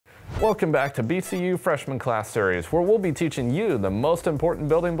Welcome back to BCU Freshman Class Series, where we'll be teaching you the most important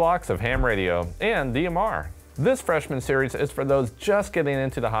building blocks of ham radio and DMR. This freshman series is for those just getting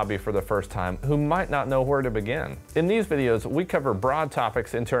into the hobby for the first time who might not know where to begin. In these videos, we cover broad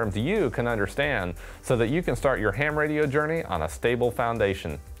topics in terms you can understand so that you can start your ham radio journey on a stable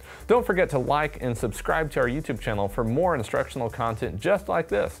foundation. Don't forget to like and subscribe to our YouTube channel for more instructional content just like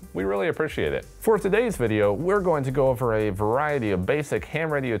this. We really appreciate it. For today's video, we're going to go over a variety of basic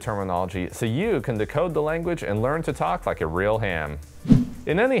ham radio terminology so you can decode the language and learn to talk like a real ham.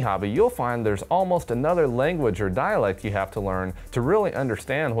 In any hobby, you'll find there's almost another language or dialect you have to learn to really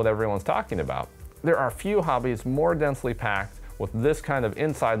understand what everyone's talking about. There are few hobbies more densely packed with this kind of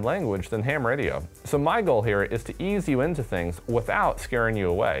inside language than ham radio. So my goal here is to ease you into things without scaring you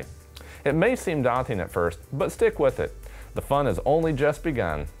away. It may seem daunting at first, but stick with it. The fun has only just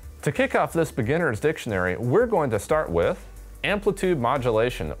begun. To kick off this beginner's dictionary, we're going to start with amplitude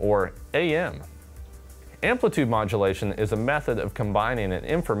modulation, or AM. Amplitude modulation is a method of combining an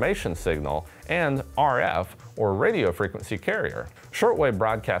information signal and RF, or radio frequency carrier. Shortwave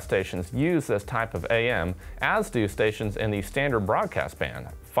broadcast stations use this type of AM, as do stations in the standard broadcast band,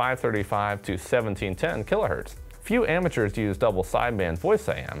 535 to 1710 kHz. Few amateurs use double sideband voice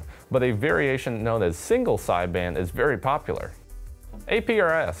AM, but a variation known as single sideband is very popular.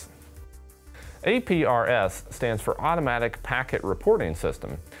 APRS. APRS stands for Automatic Packet Reporting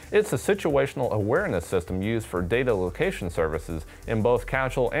System. It's a situational awareness system used for data location services in both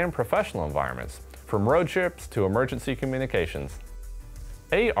casual and professional environments, from road trips to emergency communications.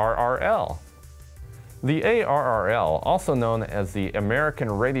 ARRL. The ARRL, also known as the American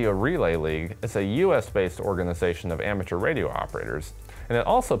Radio Relay League, is a US-based organization of amateur radio operators, and it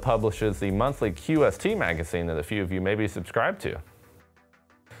also publishes the monthly QST magazine that a few of you may be subscribed to.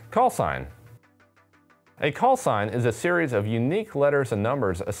 Call sign. A call sign is a series of unique letters and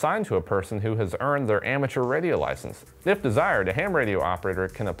numbers assigned to a person who has earned their amateur radio license. If desired, a ham radio operator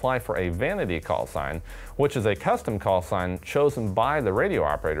can apply for a vanity call sign, which is a custom call sign chosen by the radio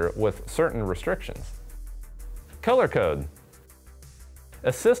operator with certain restrictions. Color code.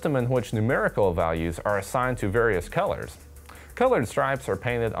 A system in which numerical values are assigned to various colors. Colored stripes are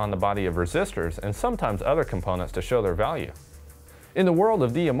painted on the body of resistors and sometimes other components to show their value. In the world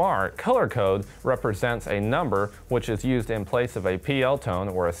of DMR, color code represents a number which is used in place of a PL tone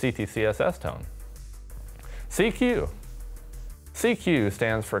or a CTCSS tone. CQ. CQ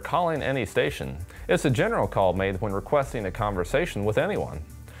stands for calling any station. It's a general call made when requesting a conversation with anyone.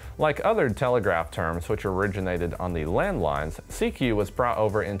 Like other telegraph terms which originated on the landlines, CQ was brought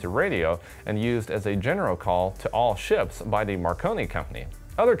over into radio and used as a general call to all ships by the Marconi Company.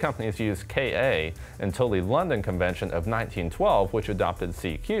 Other companies used KA until the London Convention of 1912, which adopted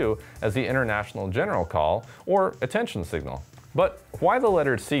CQ as the international general call or attention signal. But why the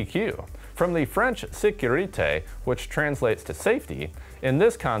letter CQ? From the French sécurité, which translates to safety, in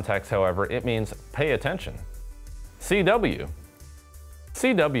this context, however, it means pay attention. CW.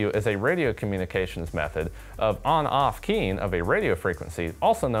 CW is a radio communications method of on-off keying of a radio frequency,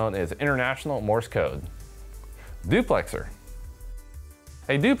 also known as International Morse Code. Duplexer.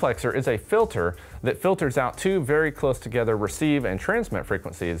 A duplexer is a filter that filters out two very close together receive and transmit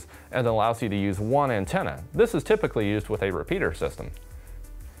frequencies and allows you to use one antenna. This is typically used with a repeater system.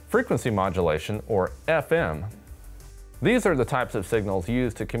 Frequency modulation, or FM. These are the types of signals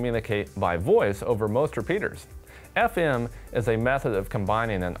used to communicate by voice over most repeaters. FM is a method of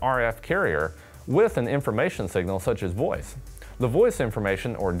combining an RF carrier with an information signal such as voice. The voice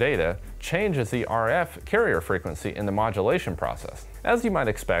information, or data, changes the RF carrier frequency in the modulation process. As you might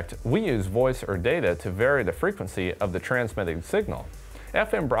expect, we use voice or data to vary the frequency of the transmitted signal.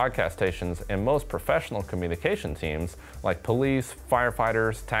 FM broadcast stations and most professional communication teams, like police,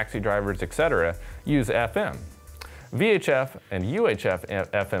 firefighters, taxi drivers, etc., use FM. VHF and UHF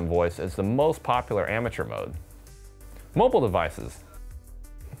FM voice is the most popular amateur mode. Mobile devices.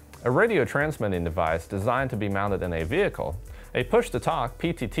 A radio transmitting device designed to be mounted in a vehicle. A push-to-talk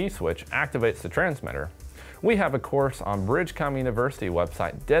PTT switch activates the transmitter. We have a course on Bridgecom University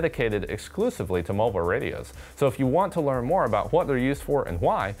website dedicated exclusively to mobile radios, so if you want to learn more about what they're used for and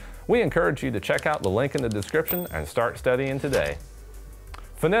why, we encourage you to check out the link in the description and start studying today.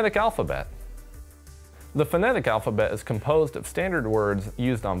 Phonetic alphabet. The phonetic alphabet is composed of standard words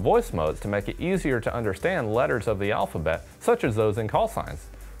used on voice modes to make it easier to understand letters of the alphabet, such as those in call signs.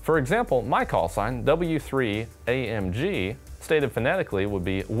 For example, my call sign, W3AMG, stated phonetically would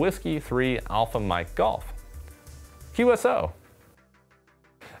be Whiskey 3 Alpha Mike Golf. QSO.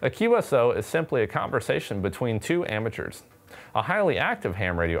 A QSO is simply a conversation between two amateurs. A highly active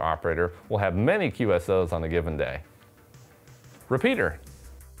ham radio operator will have many QSOs on a given day. Repeater.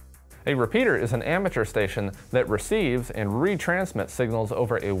 A repeater is an amateur station that receives and retransmits signals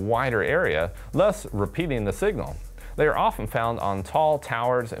over a wider area, thus repeating the signal. They are often found on tall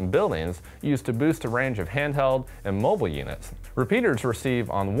towers and buildings used to boost the range of handheld and mobile units. Repeaters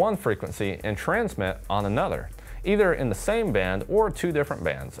receive on one frequency and transmit on another, either in the same band or two different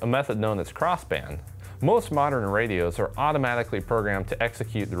bands, a method known as crossband. Most modern radios are automatically programmed to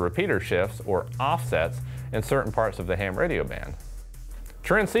execute the repeater shifts or offsets in certain parts of the ham radio band.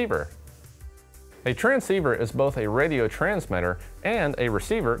 Transceiver. A transceiver is both a radio transmitter and a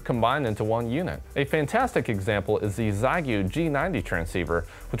receiver combined into one unit. A fantastic example is the BCU G90 transceiver,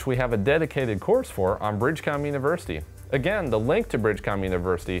 which we have a dedicated course for on Bridgecom University. Again, the link to Bridgecom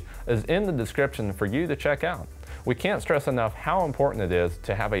University is in the description for you to check out. We can't stress enough how important it is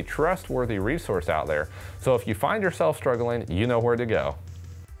to have a trustworthy resource out there, so if you find yourself struggling, you know where to go.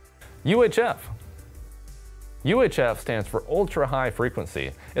 UHF. UHF stands for ultra high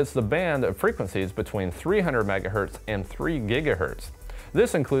frequency. It's the band of frequencies between 300 MHz and 3 GHz.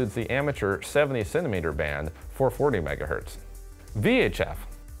 This includes the amateur 70 cm band, 440 MHz. VHF.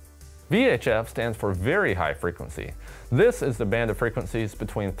 VHF stands for very high frequency. This is the band of frequencies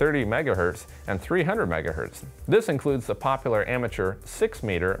between 30 MHz and 300 MHz. This includes the popular amateur 6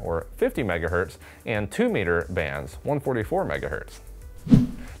 meter or 50 MHz and 2 meter bands, 144 MHz.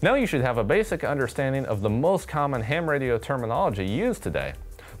 Now you should have a basic understanding of the most common ham radio terminology used today.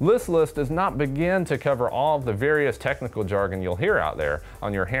 This list does not begin to cover all of the various technical jargon you'll hear out there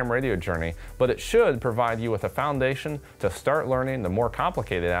on your ham radio journey, but it should provide you with a foundation to start learning the more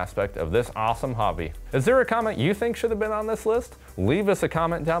complicated aspect of this awesome hobby. Is there a comment you think should have been on this list? Leave us a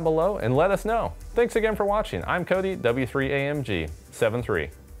comment down below and let us know. Thanks again for watching. I'm Cody W3AMG 73.